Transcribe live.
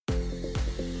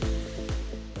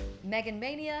Meghan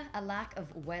Mania, a lack of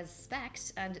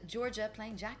Wespect, and Georgia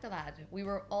playing Jack the Lad. We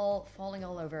were all falling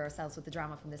all over ourselves with the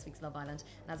drama from this week's Love Island.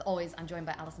 And as always, I'm joined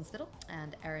by Alison Spittle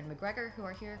and Erin McGregor, who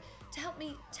are here to help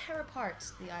me tear apart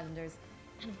the Islanders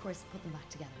and, of course, put them back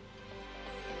together.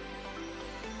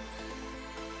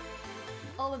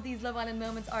 All of these Love Island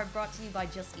moments are brought to you by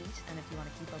Just Eat, and if you want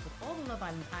to keep up with all the Love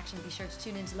Island action, be sure to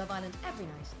tune in to Love Island every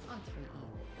night on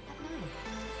 3E at 9.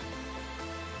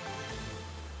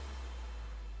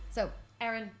 So,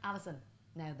 Erin, Alison,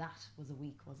 now that was a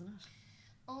week, wasn't it?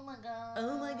 Oh my god.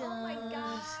 Oh my god. Oh my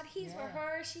god. He's with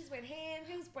her, she's with him.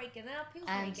 Who's breaking up? Who's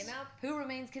making up? Who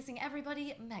remains kissing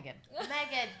everybody? Megan.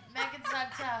 Megan's on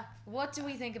top. What do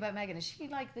we think about Megan? Is she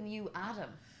like the new Adam?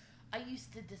 I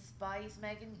used to despise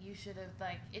Megan. You should have,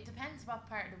 like, it depends what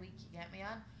part of the week you get me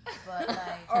on, but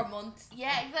like Or month.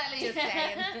 Yeah, exactly. Just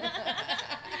saying.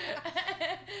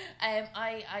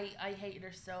 I hated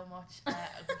her so much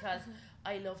because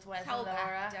I loved Wes and Hold Laura.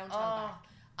 back, don't hold back.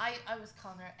 I was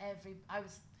calling her I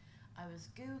was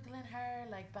googling her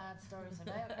like bad stories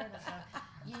about her and I thought,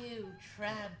 you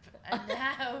tramp. And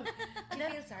now Do you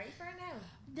feel sorry for her now?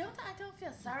 no, I don't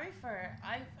feel sorry for her.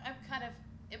 I'm kind of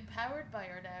empowered by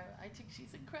her now. I think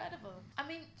she's incredible. I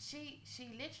mean, she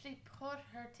literally put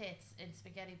her tits in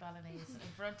spaghetti bolognese in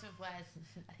front of Wes,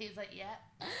 and he was like, "Yeah,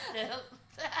 still."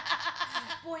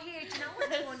 Boy, here, do you know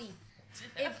what's funny?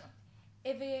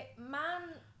 If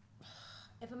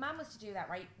a man was to do that,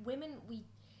 right? Women, we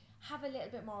have a little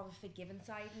bit more of a forgiving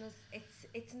side in us.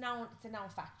 It's a known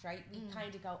fact, right? We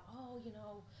kind of go, oh, you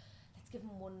know, let's give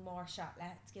him one more shot.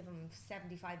 Let's give him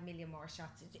 75 million more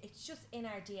shots. It's just in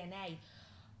our DNA.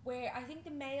 Where I think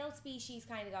the male species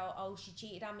kind of go, oh, she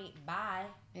cheated on me, bye.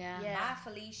 Yeah. Bye,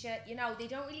 Felicia. You know, they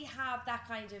don't really have that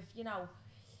kind of, you know,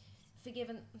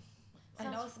 forgiving. I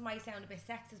know it might sound a bit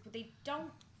sexist, but they don't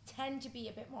tend to be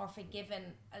a bit more forgiving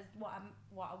as what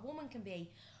a woman can be.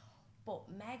 But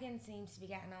Megan seems to be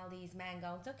getting all these men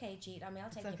going, it's okay, cheat on me, I'll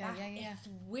take you back. Yeah. It's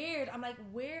weird. I'm like,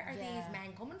 where are these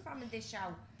men coming from in this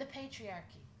show? The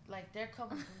patriarchy, like they're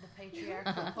coming from the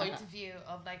patriarchal point of view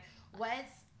of like Wes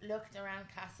looked around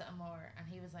Casa Amor and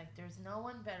he was like, there's no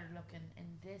one better looking in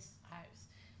this house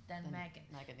than Megan.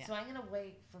 Yeah. So I'm gonna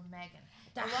wait for Megan.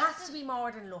 There has to be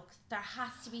more than looks. There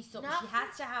has to be something. Not She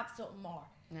has to have something more.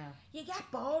 No. You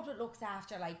get bored with looks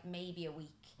after like maybe a week.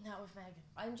 Not with Megan.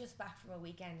 I'm just back from a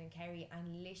weekend in Kerry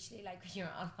and literally like when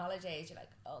you're on holidays you're like,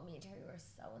 oh, me and Terry were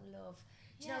so in love.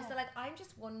 Do you know, so like I'm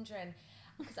just wondering,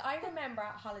 because I remember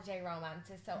holiday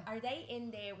romances, so are they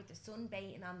in there with the sun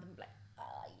baiting on them like,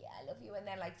 oh yeah, I love you, and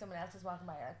then like someone else is walking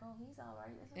by, you're like, oh, he's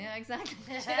alright or something. Yeah, exactly.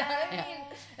 Do you know what I mean?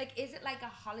 Like, is it like a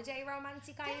holiday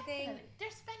romancy kind of thing? They're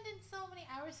spending so many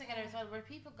hours together as well, where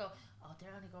people go, oh,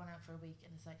 they're only going out for a week,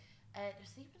 and it's like, they're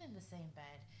sleeping in the same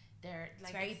bed. They're like,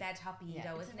 It's very bed hoppy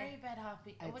though, it's isn't a very it? bed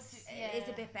hoppy. It is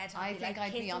a bit bed I hoppy. think like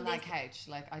I'd be on kissing that couch.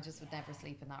 Like, I just would never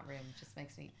sleep in that room. It just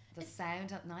makes me... The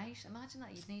sound at night, imagine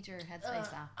that. You'd need your headspace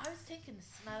that. I was thinking the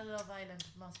smell of Love Island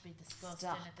must be disgusting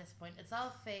at this point. It's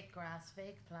all fake grass,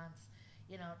 fake plants.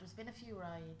 You know, there's been a few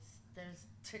rides. It's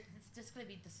just going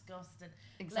to be disgusting.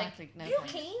 Exactly. Like, no Who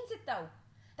thanks. cleans it though?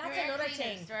 That's There are another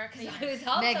cleaners, thing. there are 'Cause I cleaners. was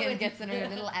also Megan in- gets in her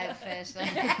little outfit.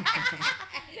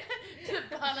 The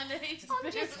bolognese.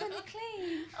 I'm just gonna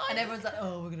clean. And everyone's like,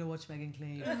 oh, we're going to watch Megan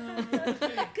clean. Because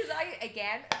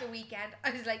the weekend,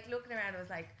 I was like looking around, I was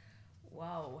like,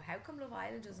 whoa, how come Love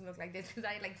Island doesn't look like this? Because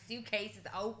I had like suitcases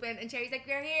open, and Cherry's like,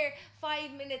 we're here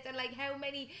 5 minutes, and like, how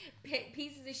many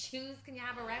pieces of shoes can you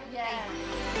have around the place?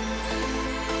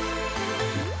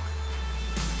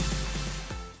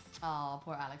 Oh,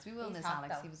 poor Alex. We will He's miss hot,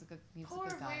 Alex. though. He was a good Poor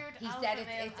guy. weird He alpha said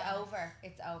male it's Alex. over.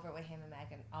 It's over with him and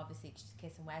Megan. Obviously, just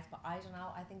kissing Wes, but I don't know.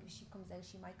 I think if she comes out,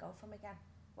 she might go for him again.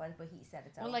 Well, but he said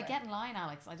it's over. Well, like, get in line,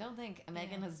 Alex. I don't think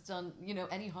Megan has done,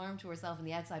 any harm to herself in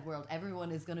the outside world.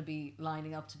 Everyone is going to be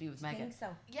lining up to be with I Megan. think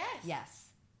so. Yes. Yes.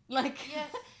 Like,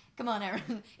 Yes. come on,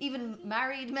 Erin. Even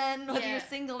married men, whether you're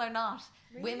single or not,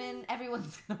 Really? women,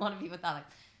 everyone's going to want to be with Alex.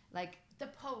 Like, The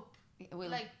Pope. we'll,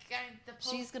 Like, the Pope.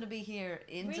 she's going to be here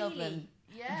in Really? Dublin,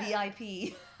 Yeah.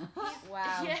 VIP,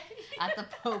 Wow. Yeah. at the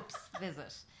Pope's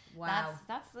visit. Wow.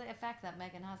 That's the effect that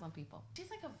Megan has on people. She's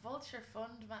like a vulture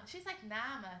fund man. She's like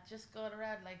Nama, just going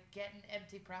around like getting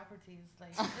empty properties.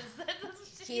 Like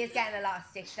She is getting a lot of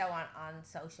stick though on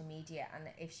social media, and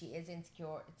if she is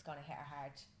insecure, it's gonna hit her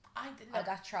hard. I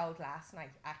got trolled last night,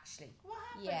 actually. What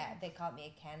happened? Yeah, they called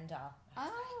me a Ken doll.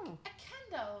 Oh. A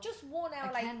Kendall. Just 1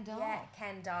 hour, A like Ken doll? yeah,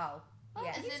 Ken doll. Oh,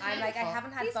 Yeah, is it I'm like, I beautiful?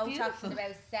 haven't had He's Botox beautiful. in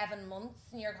about 7 months,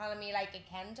 and you're calling me like a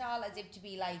Ken doll, as if to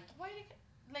be like, Why do you,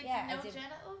 like Yeah, no as if-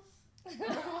 genitals?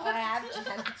 I have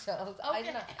genitals. I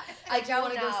don't know. I I don't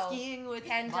want to go know. skiing with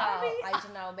Kendall, Barbie. I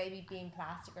don't know, maybe being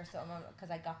plastic or something, because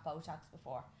I got Botox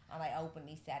before and I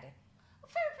openly said it.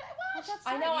 Fair play. What?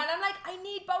 I know, and I'm like, I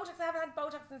need Botox. I haven't had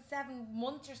Botox in 7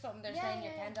 months or something. They're Yeah, saying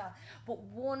you're yeah. Kendall. But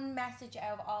one message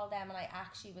out of all them, and I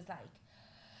actually was like,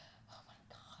 oh my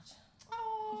God.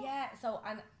 Oh. Yeah, so,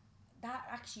 and that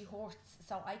actually hurts.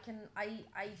 So I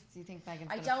Do you think Megan's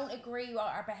I gonna don't agree with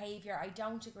our behaviour.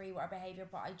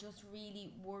 But I just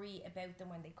really worry about them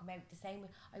when they come out the same way.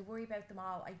 I worry about them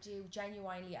all. I do,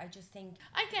 genuinely. I just think,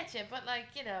 I get you, but like,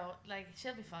 you know, like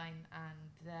she'll be fine,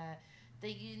 and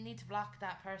you need to block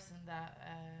that person that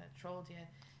trolled you.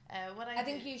 What I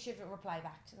think you should reply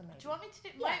back to them. Maybe. Do you want me to do?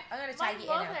 Yeah, I'm gonna my tag you in.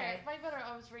 mother, Okay. my mother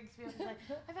always rings me up and like,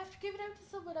 I've after given out to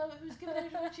someone who's given out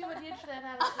about you on the internet,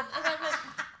 Alison. And I'm like,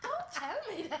 don't tell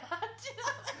me that. Do you know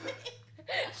what I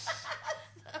mean?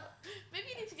 So, maybe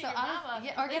you need to get your mom on.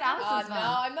 yeah, or get Oh Alison's no,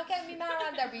 mom. I'm not getting me mad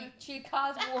on there. She'd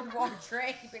cause World War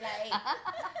III. Be like,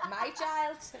 my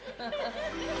child.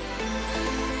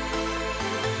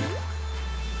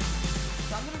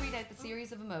 So I'm going to read out the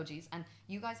series of emojis, and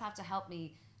you guys have to help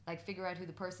me like figure out who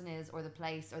the person is, or the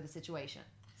place, or the situation.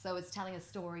 So it's telling a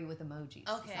story with emojis.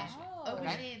 Okay. essentially. Oh. Okay.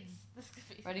 Aubergines. This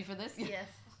could be. Ready for this? Yes.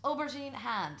 Aubergine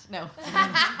hand. No. Me.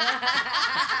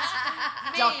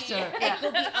 Doctor. It Yeah.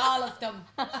 could be all of them.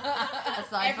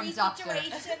 Aside Every from doctor.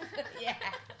 situation.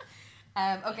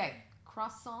 Yeah. Okay.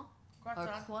 Croissant. Or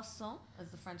Croissant. croissant, as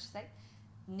the French say.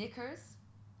 Knickers,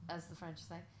 as the French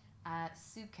say.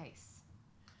 Suitcase.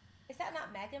 Is that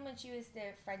not Megan when she was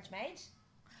the French maid?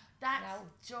 That's No.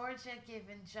 Georgia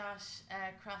giving Josh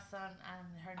croissant and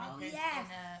her Oh, knickers yes.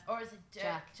 or is it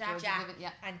Jack. Jack? Georgia Jack. Given-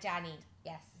 yeah. And Danny.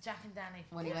 Yes. Jack and Danny.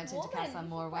 When he This went into woman, Casa you've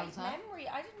More a great Well memory.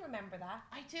 I didn't remember that.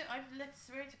 I do. I'm like,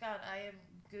 swear to God, I am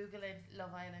googling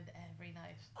Love Island every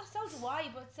night. Oh, so do I,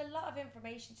 but it's a lot of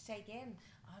information to take in.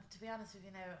 To be honest with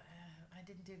you now, I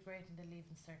didn't do great in the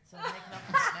leaving cert, so I'm making up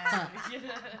for it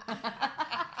now.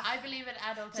 I believe in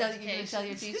adult You're education. going to tell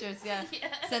your teachers, yeah.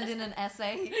 Yeah. Send in an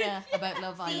essay about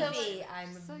Love Island. CV,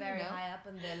 I'm So you very know. high up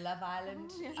in the Love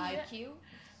Island Oh, yes. IQ.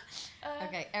 Okay.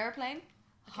 Okay, airplane.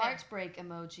 Heartbreak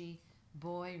emoji.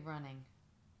 Boy running.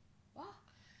 What?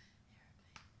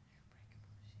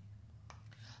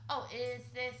 Oh,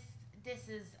 this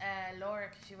is Laura,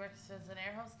 'cause she works as an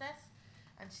air hostess,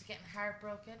 and she's getting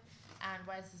heartbroken, and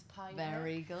Wes is pie.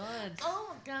 Very good. Oh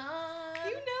my God!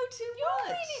 You know too You're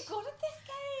much. really good at this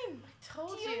game. I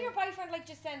told Do you and your boyfriend like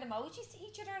just send emojis to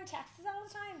each other and texts all the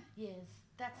time? Yes,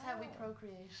 that's how we Oh.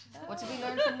 procreate. What did we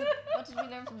learn from? What did we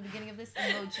learn from the beginning of this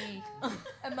emoji?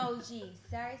 Emojis.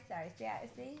 Sorry. Yeah,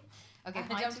 see? Okay, I pint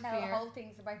don't of tell beer. whole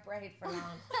things in my brain for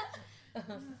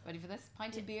long. Ready for this?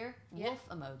 Pint of beer. Yeah. Wolf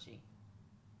emoji.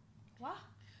 What?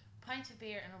 Pint of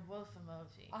beer and a wolf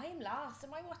emoji. I'm lost.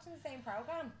 Am I watching the same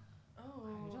program? I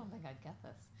Oh, don't think I'd get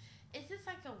this. is this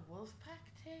like a wolf pack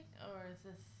thing, or is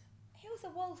this? Who's a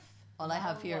wolf? All I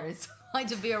have Oh, here wolf. is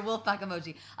pint of beer, wolf pack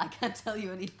emoji. I can't tell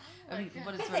you any, my any God.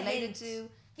 what it's Give a related hint. to.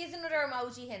 Give us another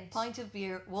emoji hint. Pint of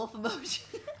beer, wolf emoji.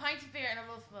 Pint of beer and a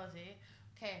wolf emoji.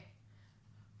 Okay.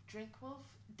 Drink wolf.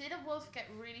 Did a wolf get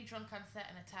really drunk on set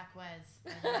and attack Wes?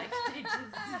 And, like, they just,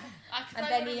 And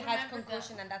then he had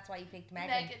concussion, and that's why he picked Megan.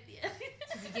 Megan, yeah.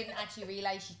 Because he didn't actually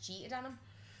realise she cheated on him.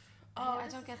 Oh, I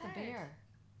this don't is get the hard. beer.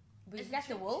 But Is you it get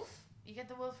the true? wolf. You get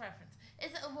the wolf reference.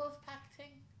 Is it a wolf pack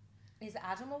thing? Is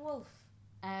Adam a wolf?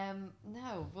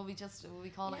 No. Will we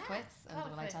call it Yeah, quits? And call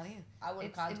it will I tell quits. you? I would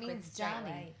have called It means quits straight Danny.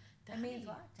 away. It means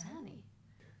what? Danny.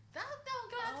 No,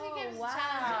 glad Oh, to give us wow. a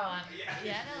challenge.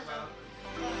 Yeah,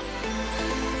 no.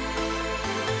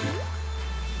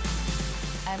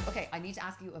 Okay, I need to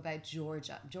ask you about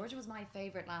Georgia. Georgia was my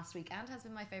favourite last week and has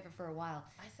been my favourite for a while.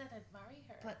 I said I'd marry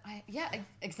her. But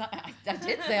exactly. I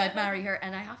did say I'd marry her,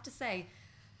 and I have to say,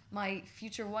 my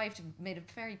future wife made a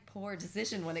very poor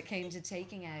decision when it came to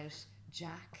taking out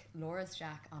Laura's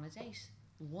Jack, on a date.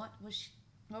 What was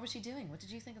she doing? What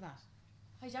did you think of that?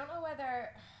 I don't know whether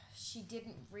she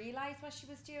didn't realise what she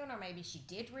was doing, or maybe she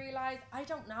did realise. I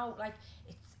don't know. Like,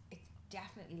 it's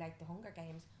definitely like the Hunger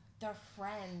Games. They're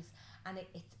friends, and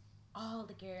it's all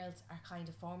the girls are kind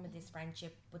of forming this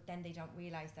friendship, but then they don't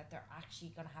realise that they're actually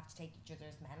going to have to take each other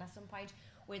as men at some point,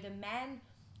 where the men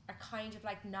are kind of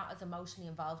like not as emotionally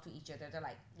involved with each other. They're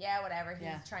like, yeah, whatever, he's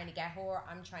Yeah. trying to get her,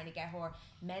 I'm trying to get her.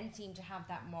 Men seem to have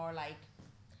that more like,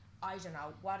 I don't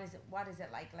know, what is it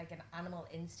like an animal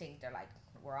instinct. They're like,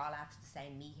 we're all after the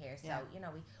same meat here, so Yeah. you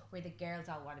know, where the girls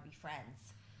all want to be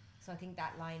friends. So I think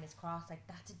that line is crossed. Like,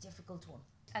 that's a difficult one.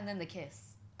 And then the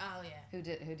kiss. Oh, yeah. Who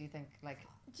do you think? Like,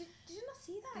 Did you not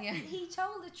see that? Yeah. He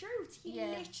told the truth. He Yeah.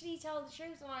 literally told the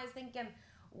truth, and I was thinking,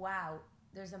 wow,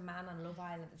 there's a man on Love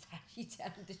Island that's actually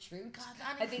telling the truth. God,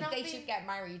 and I he's think not they being- should get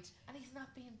married. And he's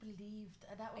not being believed,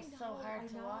 and that was I so know, hard I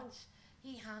to know. watch.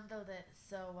 He handled it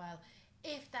so well.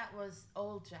 If that was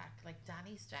old Jack, like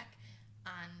Danny's Jack,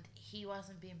 and he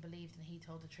wasn't being believed and he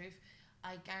told the truth,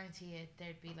 I guarantee you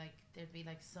there'd be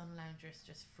like sun loungers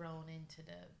just thrown into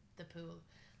the pool.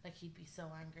 Like, he'd be so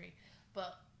angry.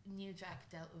 But new Jack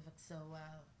dealt with it so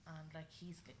well, and like,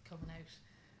 he's coming out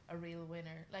a real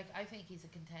winner. Like, I think he's a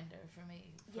contender for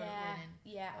me for winning.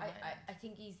 Yeah, Love Island. I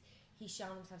think he's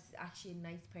shown himself as actually a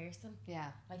nice person.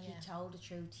 Yeah. Like, Yeah. he told the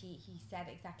truth. He said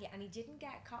exactly, and he didn't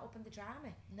get caught up in the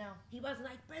drama. No, He wasn't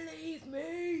like, believe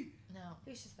me. no.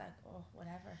 He was just like, oh,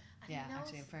 whatever. And Yeah, he knows,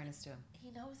 actually, in fairness to him. he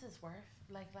knows his worth.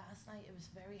 Like, last night, it was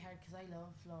very hard because I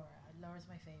love Laura. Laura's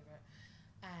my favourite.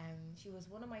 She was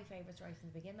one of my favourites right from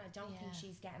the beginning. I don't think Yeah.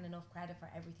 she's getting enough credit for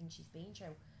everything she's been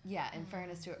through. Yeah, in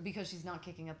fairness to her, because she's not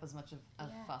kicking up as much of a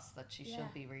Yeah. fuss that she Yeah.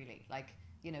 should be, really. Like,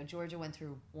 you know, Georgia went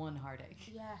through one heartache,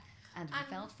 Yeah. and we And-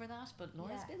 felt for that, but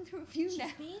Laura's Yeah. been through a few now.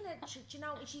 She's been you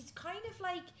know, she's kind of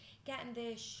like getting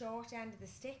the short end of the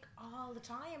stick all the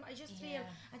time. I just feel, Yeah.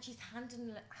 and she's handling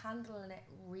it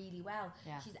really well.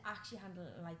 Yeah. She's actually handling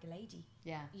it like a lady.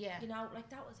 Yeah. Yeah. You know, like,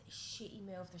 that was a shitty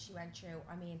move that she went through.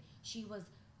 I mean, she was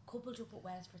coupled up with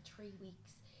Wes for 3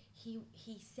 weeks.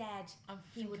 He said I'm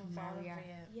he would thinking marry for her.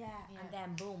 you. Yeah, Yeah. and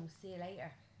then boom, see you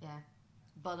later. Yeah.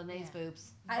 Bolognese Yeah.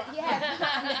 boobs.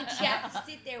 Yeah, and then she had to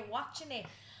sit there watching it,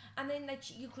 and then like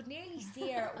you could nearly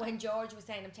see her when George was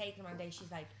saying, "I'm taking him on day."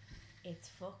 She's like, "It's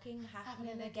fucking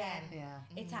happening again." Yeah.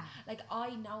 It's like,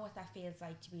 I know what that feels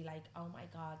like, to be like, oh my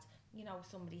god, you know,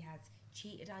 somebody has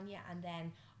cheated on you, and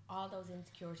then all those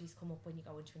insecurities come up when you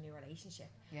go into a new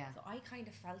relationship. Yeah. So I kind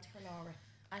of felt for Laura.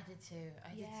 I did too.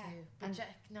 Yeah. But And-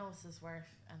 Jack knows his worth,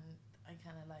 and I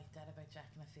kind of like that about Jack,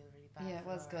 and I feel really bad. Yeah, it for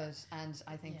was Laura. good. And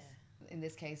I think in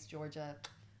this case, Georgia,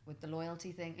 with the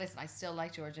loyalty thing, listen, I still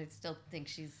like Georgia. I still think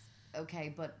she's okay,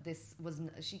 but this was,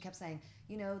 she kept saying,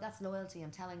 you know, that's loyalty.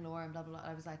 I'm telling Laura and blah, blah, blah.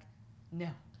 I was like, no,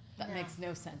 that No. makes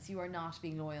no sense. You are not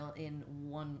being loyal in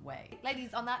one way.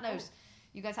 Ladies, on that note,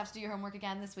 you guys have to do your homework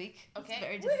again this week. Okay. It's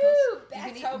very Woo! difficult. Best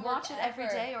You can either homework watch it every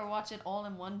ever. day or watch it all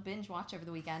in one binge watch over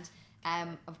the weekend.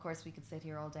 Of course, we could sit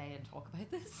here all day and talk about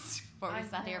this, but we I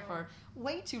sat here know. for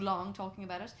way too long talking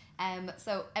about it.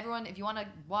 So everyone, if you want to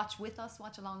watch with us,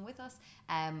 watch along with us.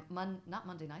 Not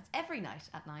Monday nights, every night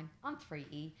at 9 on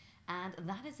 3E. And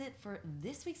that is it for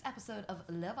this week's episode of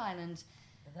Love Island,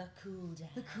 The cool down.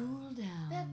 The Cool Down.